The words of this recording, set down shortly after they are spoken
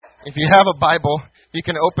If you have a Bible, you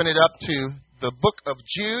can open it up to the book of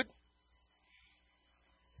Jude.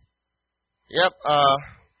 Yep,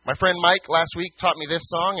 my friend Mike last week taught me this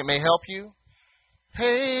song. It may help you.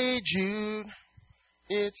 Hey Jude,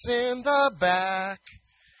 it's in the back,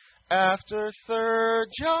 after 3rd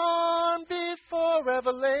John, before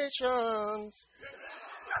Revelations.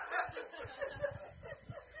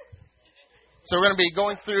 So we're going to be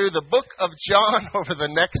going through the book of John over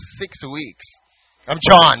the next 6 weeks.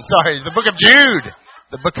 The book of Jude.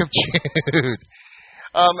 The book of Jude.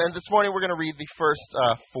 And this morning we're going to read the first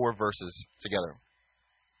 4 verses together.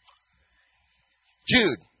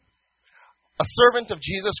 Jude, a servant of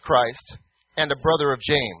Jesus Christ and a brother of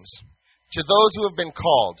James, to those who have been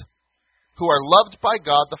called, who are loved by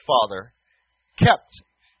God the Father, kept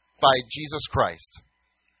by Jesus Christ.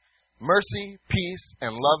 Mercy, peace,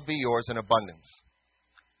 and love be yours in abundance.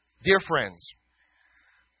 Dear friends,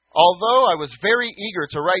 although I was very eager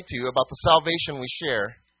to write to you about the salvation we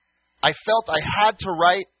share, I felt I had to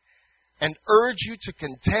write and urge you to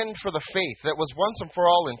contend for the faith that was once and for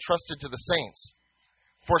all entrusted to the saints.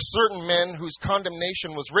 For certain men whose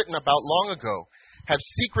condemnation was written about long ago have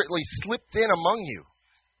secretly slipped in among you.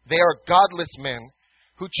 They are godless men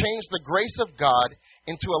who change the grace of God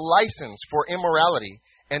into a license for immorality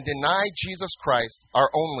and deny Jesus Christ, our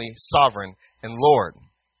only sovereign and Lord.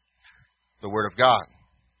 The Word of God.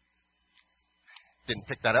 Didn't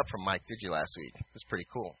pick that up from Mike, did you, last week? It's pretty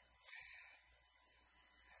cool.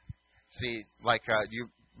 See, you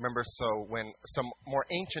remember, so when some more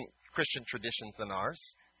ancient Christian traditions than ours,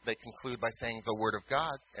 they conclude by saying the Word of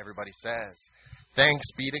God. Everybody says, thanks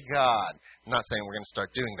be to God. I'm not saying we're going to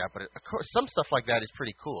start doing that, but of course, some stuff like that is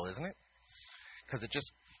pretty cool, isn't it? Because it just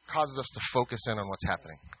causes us to focus in on what's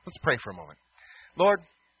happening. Let's pray for a moment. Lord,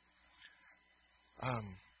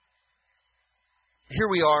 here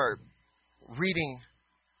we are reading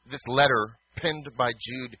this letter penned by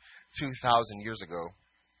Jude 2,000 years ago,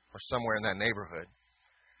 or somewhere in that neighborhood.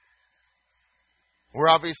 We're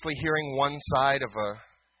obviously hearing one side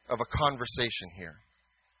of a conversation here.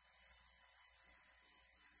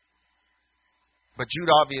 But Jude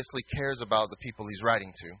obviously cares about the people he's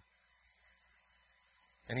writing to.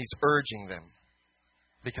 And he's urging them,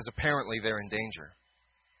 because apparently they're in danger,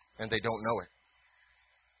 and they don't know it.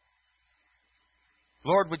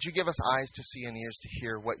 Lord, would you give us eyes to see and ears to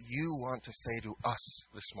hear what you want to say to us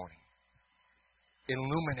this morning?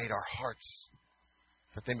 Illuminate our hearts,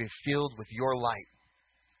 that they may be filled with your light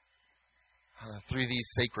through these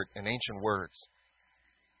sacred and ancient words.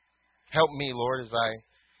 Help me, Lord, as I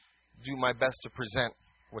do my best to present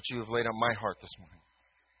what you have laid on my heart this morning.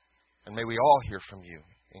 And may we all hear from you.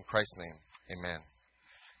 In Christ's name, amen.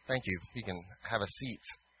 Thank you. You can have a seat.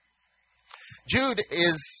 Jude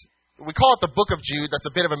is, we call it the book of Jude. That's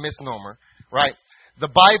a bit of a misnomer, right? The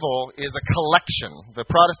Bible is a collection. The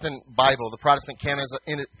Protestant Bible, the Protestant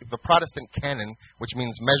canon, which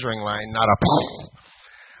means measuring line, not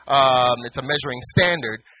it's a measuring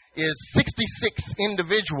standard, is 66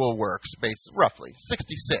 individual works, roughly,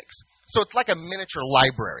 66. So it's like a miniature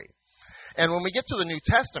library. And when we get to the New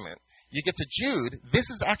Testament, you get to Jude, this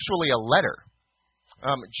is actually a letter.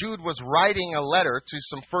 Jude was writing a letter to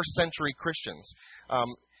some first century Christians.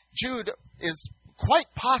 Jude is quite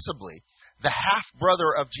possibly the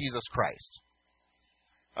half-brother of Jesus Christ.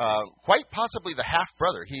 Quite possibly the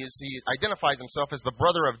half-brother. He identifies himself as the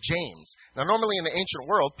brother of James. Now, normally in the ancient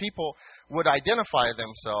world, people would identify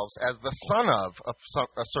themselves as the son of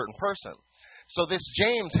a certain person. So this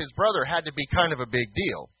James, his brother, had to be kind of a big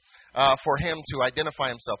deal for him to identify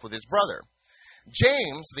himself with his brother.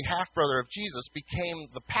 James, the half-brother of Jesus, became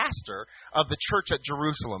the pastor of the church at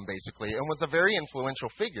Jerusalem, basically, and was a very influential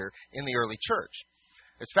figure in the early church.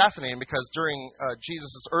 It's fascinating because during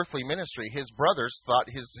Jesus' earthly ministry, his brothers thought,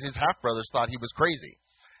 his half-brothers thought he was crazy.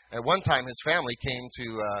 At one time, his family came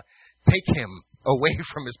to take him away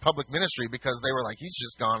from his public ministry because they were like, he's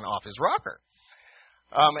just gone off his rocker.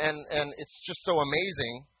 And it's just so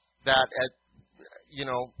amazing that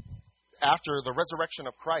after the resurrection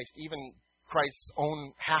of Christ, even Christ's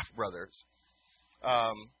own half-brothers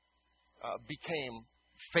became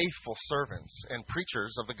faithful servants and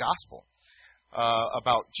preachers of the gospel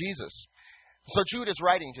about Jesus. So Jude is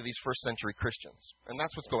writing to these first century Christians, and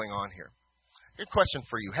that's what's going on here. Good question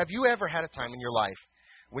for you. Have you ever had a time in your life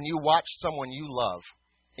when you watched someone you love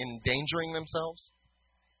endangering themselves?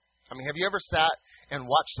 I mean, have you ever sat and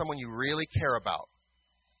watched someone you really care about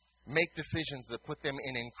make decisions that put them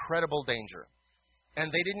in incredible danger, and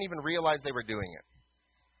they didn't even realize they were doing it?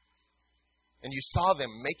 And you saw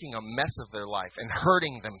them making a mess of their life and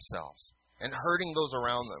hurting themselves and hurting those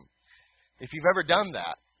around them. If you've ever done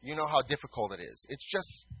that, you know how difficult it is. It's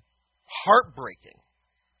just heartbreaking.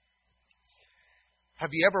 Have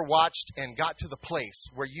you ever watched and got to the place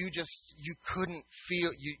where you couldn't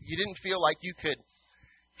feel, you didn't feel like you could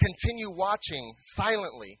continue watching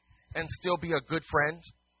silently and still be a good friend?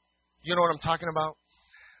 You know what I'm talking about?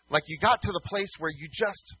 Like you got to the place where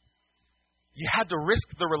you had to risk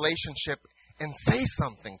the relationship and say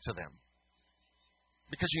something to them.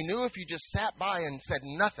 Because you knew if you just sat by and said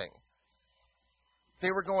nothing, they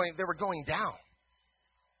were going down.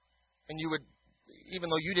 And you would, even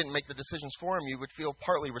though you didn't make the decisions for them, you would feel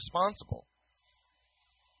partly responsible.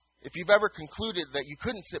 If you've ever concluded that you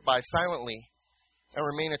couldn't sit by silently and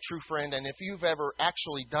remain a true friend, and if you've ever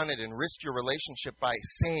actually done it and risked your relationship by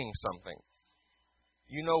saying something,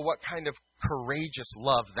 you know what kind of courageous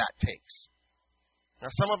love that takes. Now,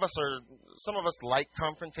 some of us like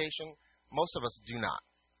confrontation. Most of us do not.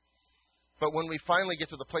 But when we finally get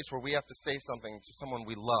to the place where we have to say something to someone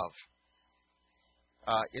we love,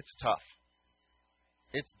 it's tough.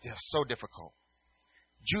 It's so difficult.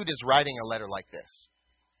 Jude is writing a letter like this.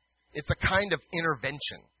 It's a kind of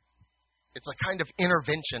intervention. It's a kind of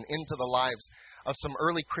intervention into the lives of some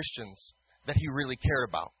early Christians that he really cared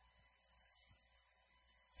about.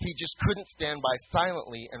 He just couldn't stand by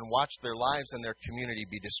silently and watch their lives and their community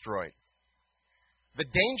be destroyed. The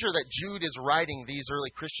danger that Jude is writing these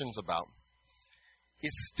early Christians about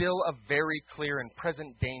is still a very clear and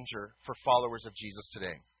present danger for followers of Jesus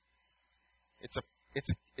today.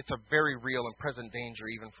 It's a very real and present danger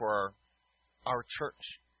even for our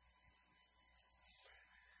church.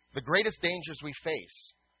 The greatest dangers we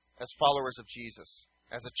face as followers of Jesus,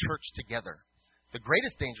 as a church together, the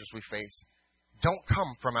greatest dangers we face don't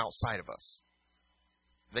come from outside of us.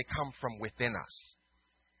 They come from within us.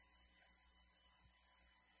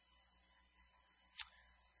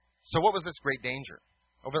 So what was this great danger?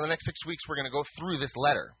 Over the next 6 weeks, we're going to go through this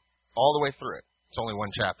letter, all the way through it. It's only one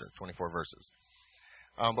chapter, 24 verses.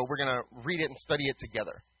 But we're going to read it and study it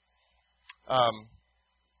together.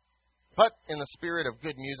 But in the spirit of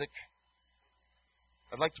good music,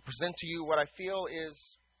 I'd like to present to you what I feel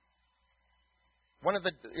is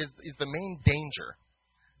is the main danger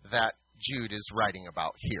that Jude is writing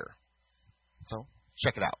about here. So,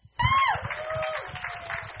 check it out.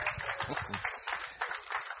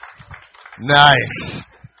 Nice.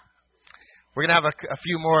 We're going to have a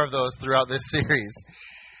few more of those throughout this series.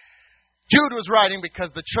 Jude was writing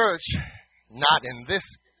because the church, not in this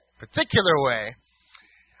particular way,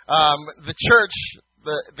 the church,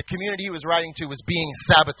 the community he was writing to was being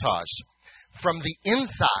sabotaged from the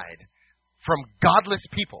inside, from godless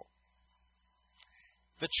people.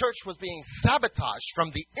 The church was being sabotaged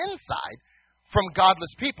from the inside, from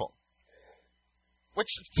godless people. Which,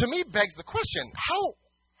 to me, begs the question,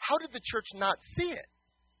 how did the church not see it?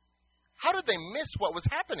 How did they miss what was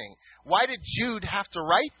happening? Why did Jude have to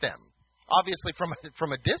write them? Obviously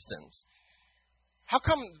from a distance. How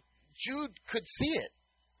come Jude could see it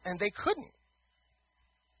and they couldn't?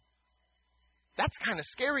 That's kind of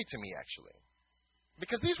scary to me, actually.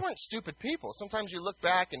 Because these weren't stupid people. Sometimes you look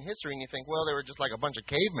back in history and you think, well, they were just like a bunch of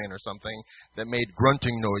cavemen or something that made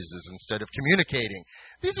grunting noises instead of communicating.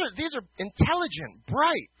 These are intelligent,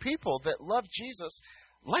 bright people that love Jesus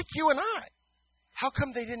like you and I. How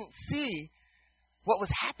come they didn't see what was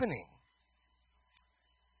happening?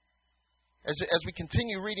 As we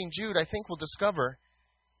continue reading Jude, I think we'll discover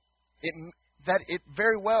that it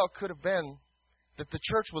very well could have been that the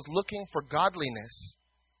church was looking for godliness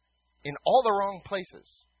in all the wrong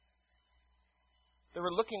places. They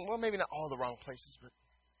were looking, well, maybe not all the wrong places, but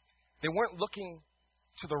they weren't looking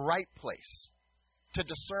to the right place to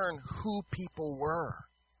discern who people were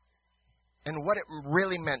and what it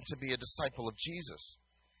really meant to be a disciple of Jesus.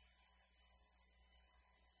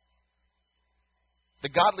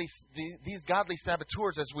 These godly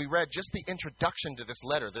saboteurs, as we read just the introduction to this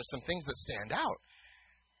letter, there's some things that stand out.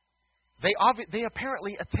 They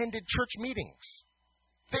apparently attended church meetings.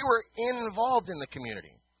 They were involved in the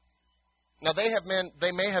community. Now,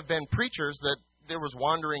 they may have been preachers, that there was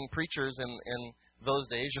wandering preachers in those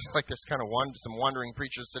days, just like there's kind of some wandering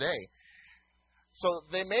preachers today. So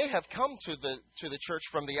they may have come to the church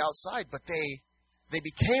from the outside, but they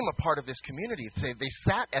became a part of this community. They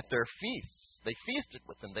sat at their feasts. They feasted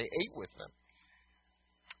with them. They ate with them.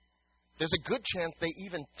 There's a good chance they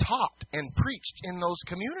even taught and preached in those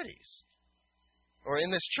communities or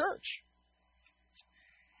in this church.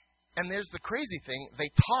 And there's the crazy thing.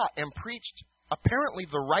 They taught and preached apparently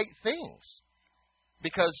the right things,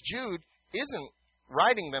 because Jude isn't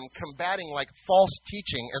writing them combating like false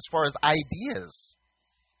teaching as far as ideas.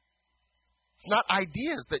 It's not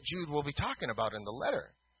ideas that Jude will be talking about in the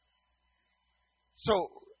letter. So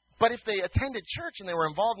But if they attended church and they were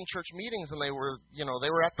involved in church meetings and they were,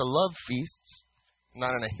 they were at the love feasts,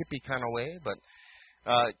 not in a hippie kind of way, but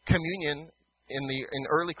communion in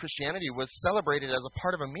early Christianity was celebrated as a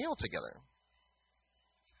part of a meal together.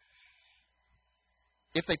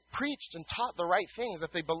 If they preached and taught the right things,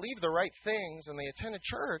 if they believed the right things and they attended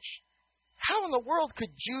church, how in the world could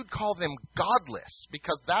Jude call them godless?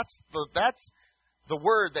 Because that's the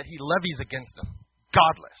word that he levies against them.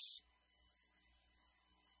 Godless.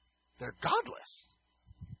 They're godless.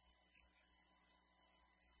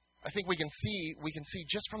 I think we can see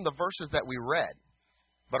just from the verses that we read,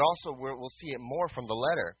 but also we'll see it more from the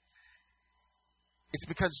letter. It's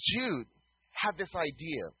because Jude had this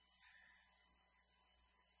idea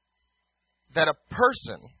that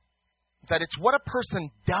it's what a person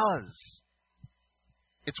does.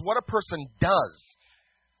 It's what a person does,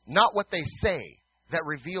 not what they say, that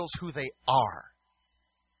reveals who they are.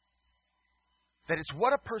 That it's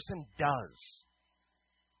what a person does,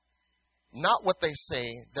 not what they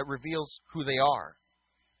say, that reveals who they are.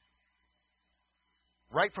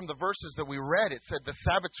 Right from the verses that we read, it said the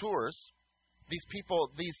saboteurs, these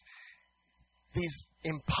people, these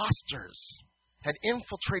imposters, had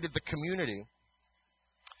infiltrated the community,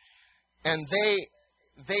 and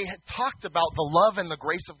they had talked about the love and the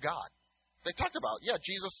grace of God. They talked about,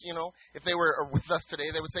 Jesus, if they were with us today,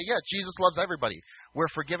 they would say, Jesus loves everybody. We're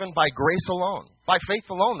forgiven by grace alone, by faith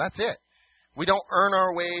alone, that's it. We don't earn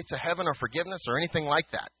our way to heaven or forgiveness or anything like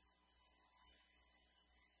that.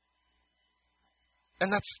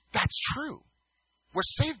 And that's true. We're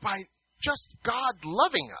saved by just God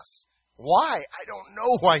loving us. Why? I don't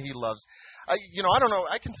know why He loves. I don't know.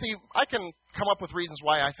 I can come up with reasons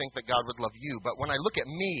why I think that God would love you. But when I look at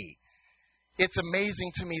me, it's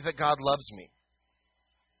amazing to me that God loves me.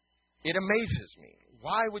 It amazes me.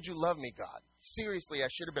 Why would you love me, God? Seriously, I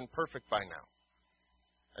should have been perfect by now.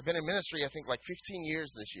 I've been in ministry, I think, like 15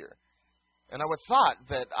 years this year. And I would have thought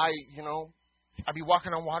that I'd be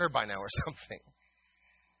walking on water by now or something.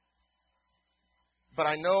 But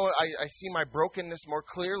I know I see my brokenness more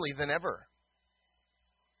clearly than ever.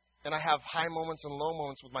 And I have high moments and low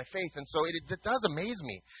moments with my faith. And so it does amaze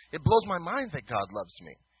me. It blows my mind that God loves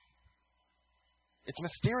me. It's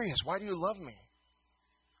mysterious. Why do you love me?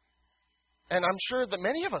 And I'm sure that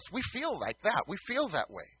many of us, we feel like that. We feel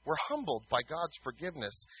that way. We're humbled by God's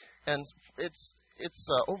forgiveness. And it's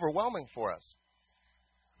overwhelming for us.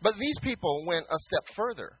 But these people went a step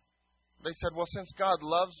further. They said, well, since God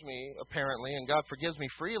loves me, apparently, and God forgives me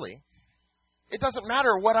freely, it doesn't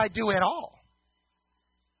matter what I do at all.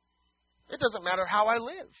 It doesn't matter how I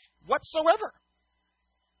live, whatsoever.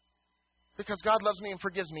 Because God loves me and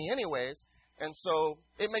forgives me anyways, and so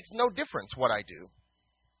it makes no difference what I do,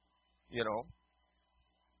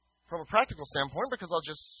 from a practical standpoint, because I'll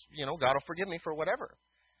just, God will forgive me for whatever.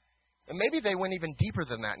 And maybe they went even deeper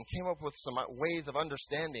than that and came up with some ways of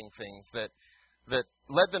understanding things that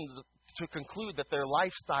led them to conclude that their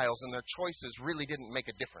lifestyles and their choices really didn't make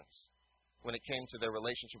a difference when it came to their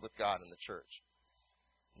relationship with God and the church.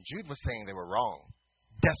 And Jude was saying they were wrong,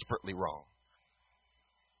 desperately wrong.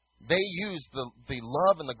 They used the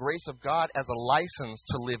love and the grace of God as a license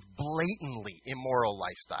to live blatantly immoral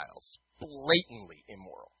lifestyles. Blatantly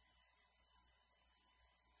immoral.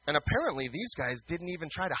 And apparently these guys didn't even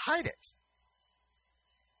try to hide it.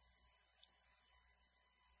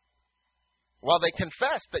 While they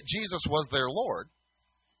confessed that Jesus was their Lord,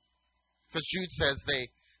 because Jude says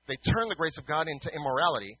they turn the grace of God into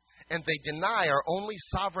immorality, and they deny our only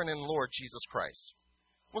sovereign and Lord, Jesus Christ.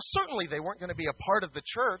 Well, certainly they weren't going to be a part of the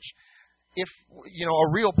church if,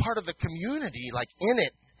 a real part of the community, like in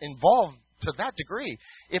it, involved to that degree,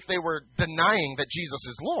 if they were denying that Jesus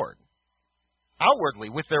is Lord. Outwardly,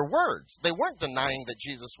 with their words. They weren't denying that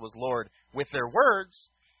Jesus was Lord with their words.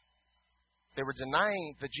 They were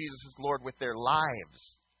denying that Jesus is Lord with their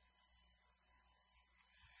lives.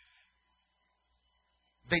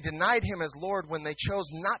 They denied Him as Lord when they chose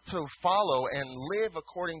not to follow and live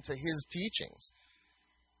according to His teachings.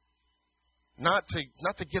 Not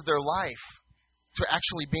to give their life to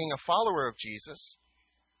actually being a follower of Jesus,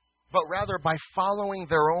 but rather by following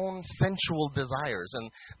their own sensual desires.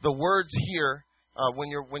 And the words here,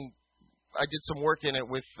 when I did some work in it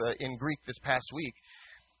in Greek this past week,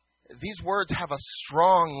 these words have a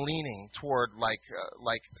strong leaning toward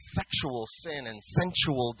like sexual sin and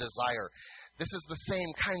sensual desire. This is the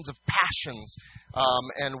same kinds of passions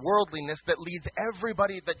and worldliness that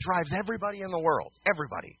drives everybody in the world.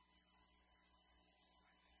 Everybody.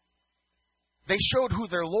 They showed who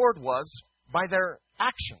their Lord was by their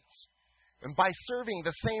actions and by serving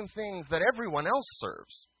the same things that everyone else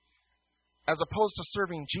serves, as opposed to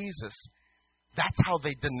serving Jesus That's how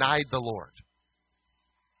they denied the Lord.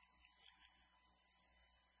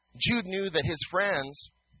 Jude knew that his friends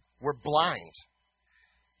were blind.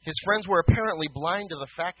 His friends were apparently blind to the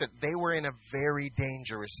fact that they were in a very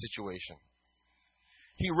dangerous situation.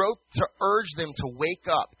 He wrote to urge them to wake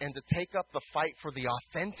up and to take up the fight for the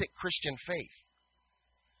authentic Christian faith.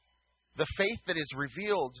 The faith that is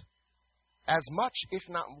revealed as much, if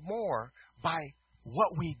not more, by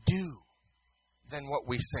what we do than what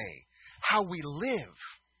we say. How we live.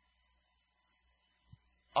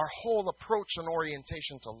 Our whole approach and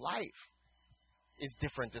orientation to life is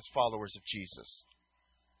different as followers of Jesus.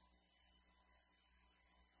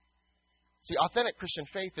 See, authentic Christian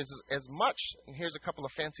faith is as much, and here's a couple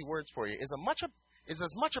of fancy words for you, is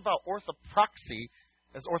as much about orthopraxy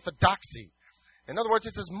as orthodoxy. In other words,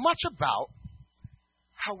 it's as much about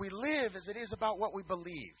how we live as it is about what we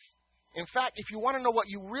believe. In fact, if you want to know what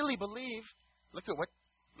you really believe, look at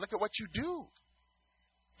what you do.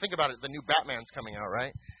 Think about it. The new Batman's coming out,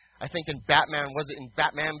 right? I think in Batman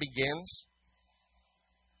Begins?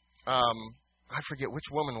 I forget which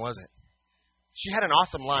woman was it. She had an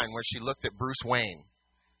awesome line where she looked at Bruce Wayne,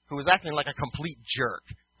 who was acting like a complete jerk.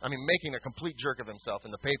 I mean, making a complete jerk of himself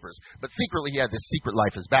in the papers. But secretly, he had this secret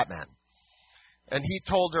life as Batman. And he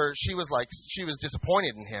told her, she was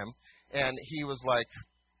disappointed in him. And he was like,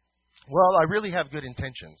 well, I really have good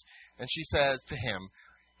intentions. And she says to him,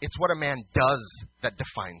 it's what a man does that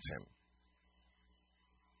defines him.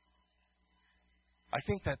 I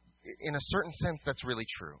think that in a certain sense, that's really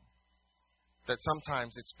true. That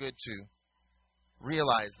sometimes it's good to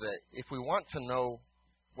realize that if we want to know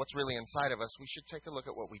what's really inside of us, we should take a look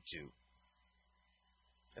at what we do.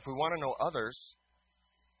 If we want to know others,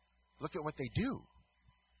 look at what they do.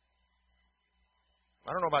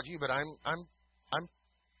 I don't know about you, but I'm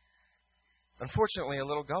unfortunately a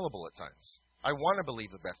little gullible at times. I want to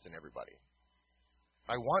believe the best in everybody.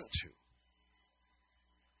 I want to.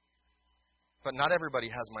 But not everybody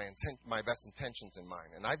has my best intentions in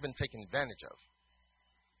mind, and I've been taken advantage of.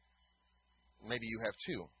 Maybe you have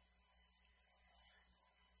too.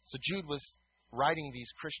 So Jude was writing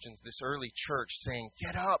these Christians, this early church, saying,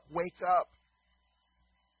 get up, wake up.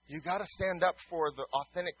 You got to stand up for the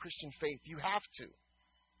authentic Christian faith. You have to.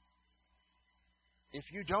 If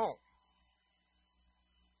you don't.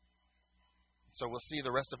 So we'll see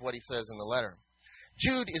the rest of what he says in the letter.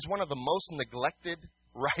 Jude is one of the most neglected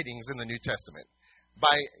writings in the New Testament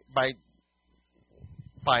by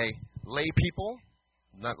lay people,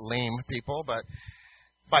 not lame people, but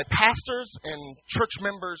by pastors and church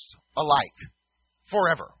members alike,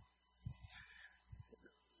 forever.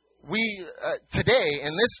 We today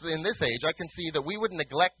in this age, I can see that we would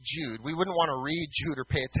neglect Jude. We wouldn't want to read Jude or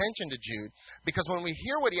pay attention to Jude because when we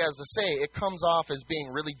hear what he has to say, it comes off as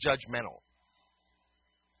being really judgmental.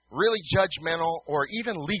 Really judgmental or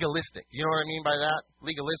even legalistic. You know what I mean by that?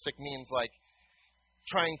 Legalistic means like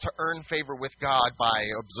trying to earn favor with God by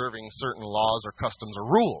observing certain laws or customs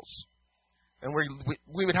or rules. And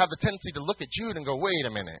we would have the tendency to look at Jude and go, wait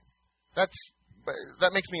a minute.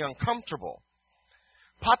 That makes me uncomfortable.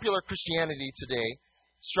 Popular Christianity today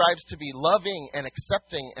strives to be loving and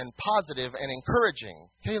accepting and positive and encouraging.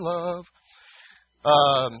 Hey, love.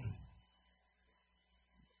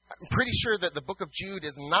 I'm pretty sure that the book of Jude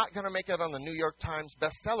is not going to make it on the New York Times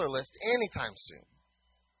bestseller list anytime soon.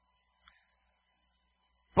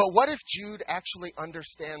 But what if Jude actually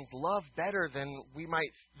understands love better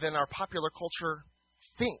than our popular culture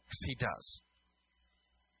thinks he does?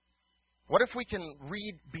 What if we can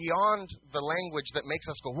read beyond the language that makes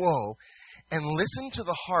us go, whoa, and listen to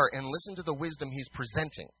the heart and listen to the wisdom he's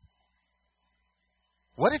presenting?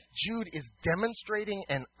 What if Jude is demonstrating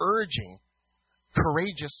and urging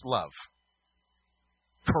courageous love?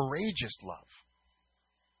 Courageous love.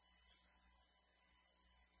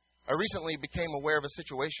 I recently became aware of a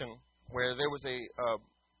situation where there was a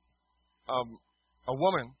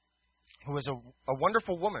woman who was a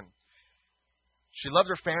wonderful woman. She loved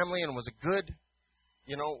her family and was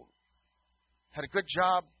had a good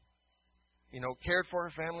job, cared for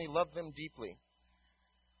her family, loved them deeply.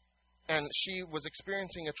 And she was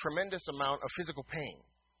experiencing a tremendous amount of physical pain.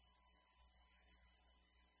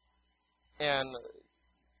 And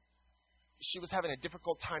she was having a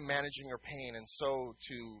difficult time managing her pain, and so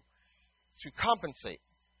to compensate,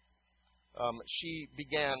 she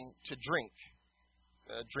began to drink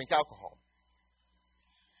alcohol.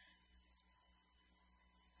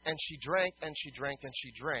 And she drank and she drank and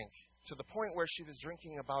she drank to the point where she was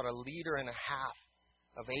drinking about 1.5 liters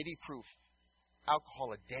of 80 proof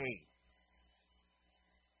alcohol a day.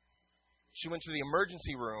 She went to the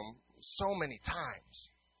emergency room so many times.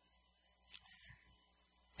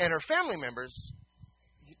 And her family members,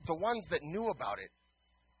 the ones that knew about it,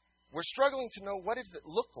 were struggling to know, what does it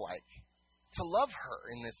look like to love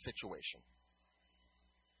her in this situation?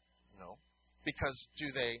 Because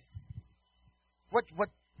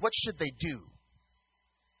what should they do?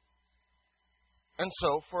 And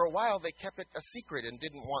so, for a while, they kept it a secret and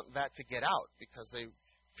didn't want that to get out because they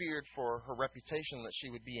feared for her reputation, that she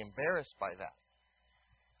would be embarrassed by that.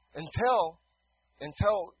 Until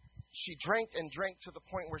she drank and drank to the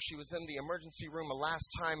point where she was in the emergency room a last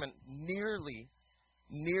time and nearly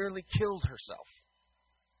killed herself.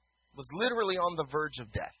 Was literally on the verge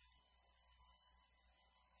of death.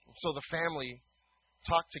 So the family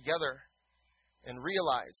talked together and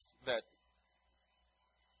realized that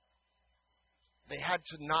they had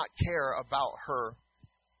to not care about her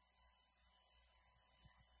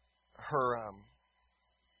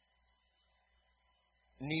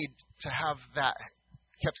need to have that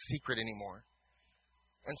kept secret anymore.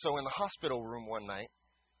 And so in the hospital room one night,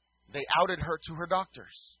 they outed her to her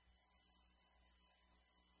doctors.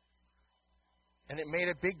 And it made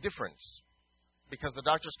a big difference, because the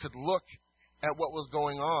doctors could look at what was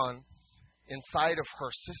going on inside of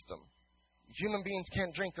her system. Human beings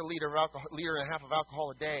can't drink a liter and a half of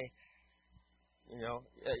alcohol a day, and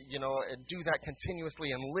do that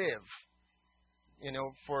continuously and live.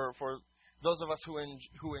 For those of us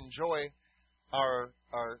who enjoy our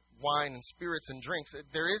wine and spirits and drinks,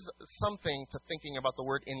 there is something to thinking about the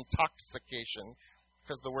word intoxication,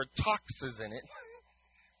 because the word tox is in it.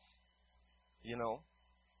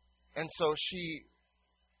 And so she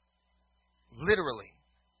literally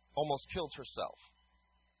almost killed herself.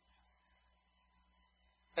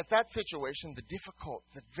 At that situation,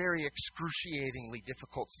 the very excruciatingly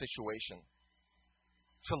difficult situation,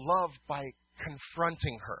 to love by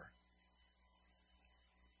confronting her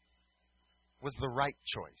was the right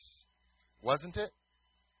choice. Wasn't it?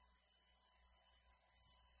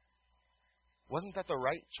 Wasn't that the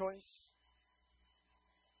right choice?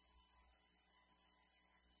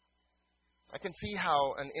 I can see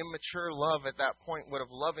how an immature love at that point would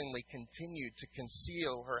have lovingly continued to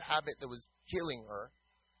conceal her habit that was killing her.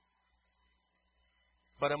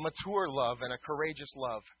 But a mature love and a courageous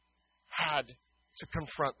love had to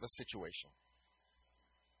confront the situation.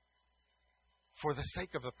 For the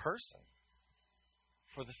sake of the person.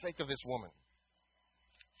 For the sake of this woman.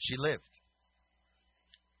 She lived.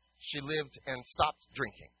 She lived and stopped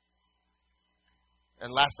drinking.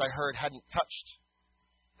 And last I heard, hadn't touched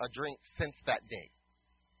a drink since that day.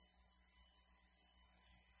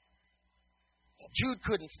 Jude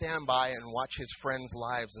couldn't stand by and watch his friends'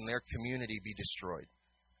 lives and their community be destroyed.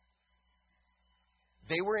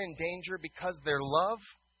 They were in danger because their love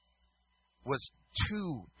was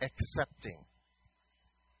too accepting.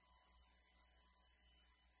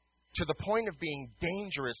 To the point of being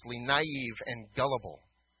dangerously naive and gullible.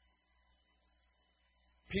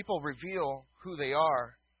 People reveal who they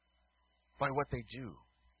are by what they do.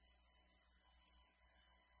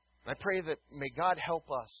 I pray that may God help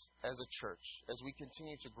us as a church as we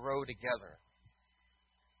continue to grow together.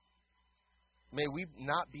 May we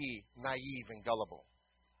not be naive and gullible.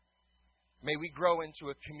 May we grow into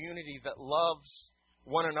a community that loves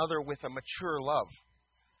one another with a mature love.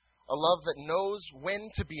 A love that knows when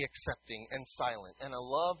to be accepting and silent, and a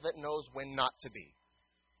love that knows when not to be.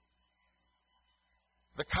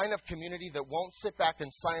 The kind of community that won't sit back in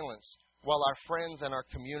silence while our friends and our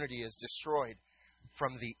community is destroyed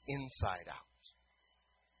from the inside out.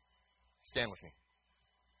 Stand with me.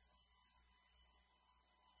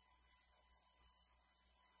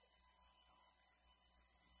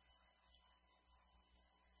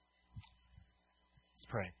 Let's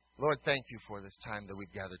pray. Lord, thank you for this time that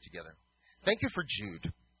we've gathered together. Thank you for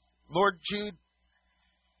Jude. Lord, Jude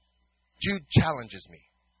challenges me.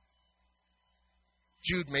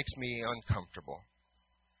 Jude makes me uncomfortable.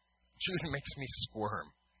 Jude makes me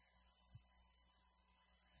squirm.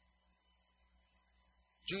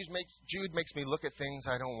 Jude makes me look at things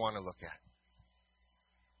I don't want to look at.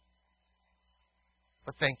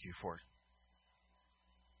 But thank you for it.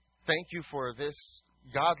 Thank you for this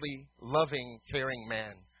godly, loving, caring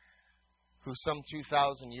man who some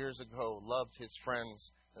 2,000 years ago loved his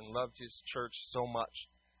friends and loved his church so much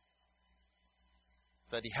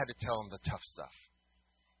that he had to tell them the tough stuff.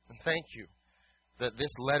 And thank you that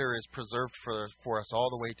this letter is preserved for us all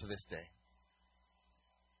the way to this day.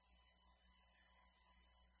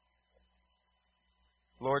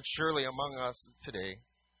 Lord, surely among us today,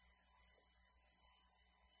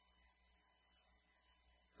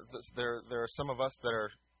 there are some of us that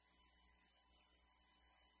are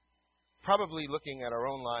probably looking at our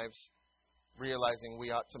own lives, realizing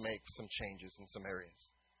we ought to make some changes in some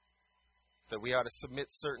areas. that we ought to submit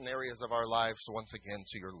certain areas of our lives once again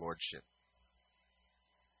to your lordship.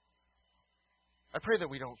 I pray that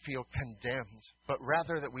we don't feel condemned, but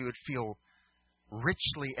rather that we would feel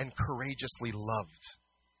richly and courageously loved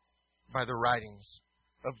by the writings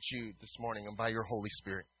of Jude this morning and by your Holy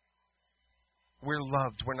Spirit. We're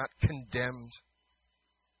loved. We're not condemned.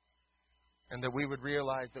 And that we would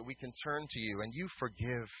realize that we can turn to you and you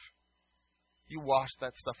forgive. You wash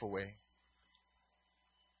that stuff away.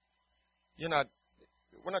 We're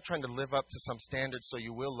not trying to live up to some standard so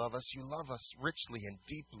you will love us. You love us richly and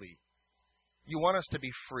deeply. You want us to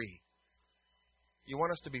be free. You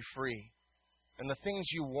want us to be free. And the things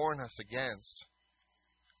you warn us against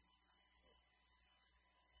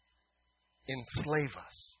enslave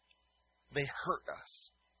us. They hurt us.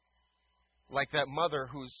 Like that mother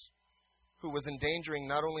who was endangering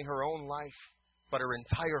not only her own life, but her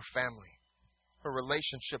entire family. Her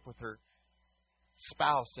relationship with her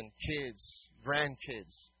spouse and kids,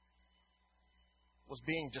 grandkids, was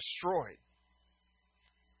being destroyed.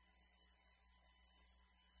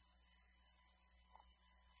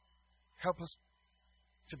 Help us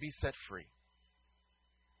to be set free.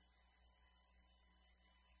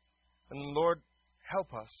 And Lord,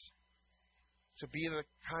 help us to be the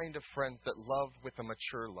kind of friends that love with a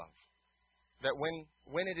mature love. That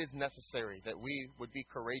when it is necessary, that we would be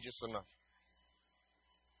courageous enough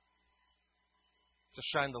to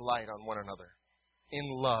shine the light on one another in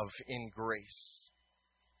love, in grace,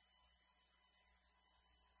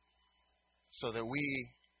 so that we,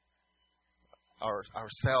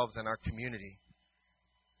 ourselves and our community,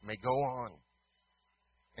 may go on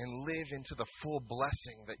and live into the full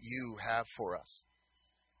blessing that you have for us.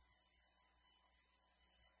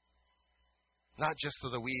 Not just so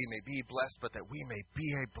that we may be blessed, but that we may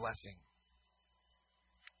be a blessing.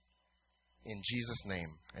 In Jesus'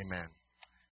 name, amen.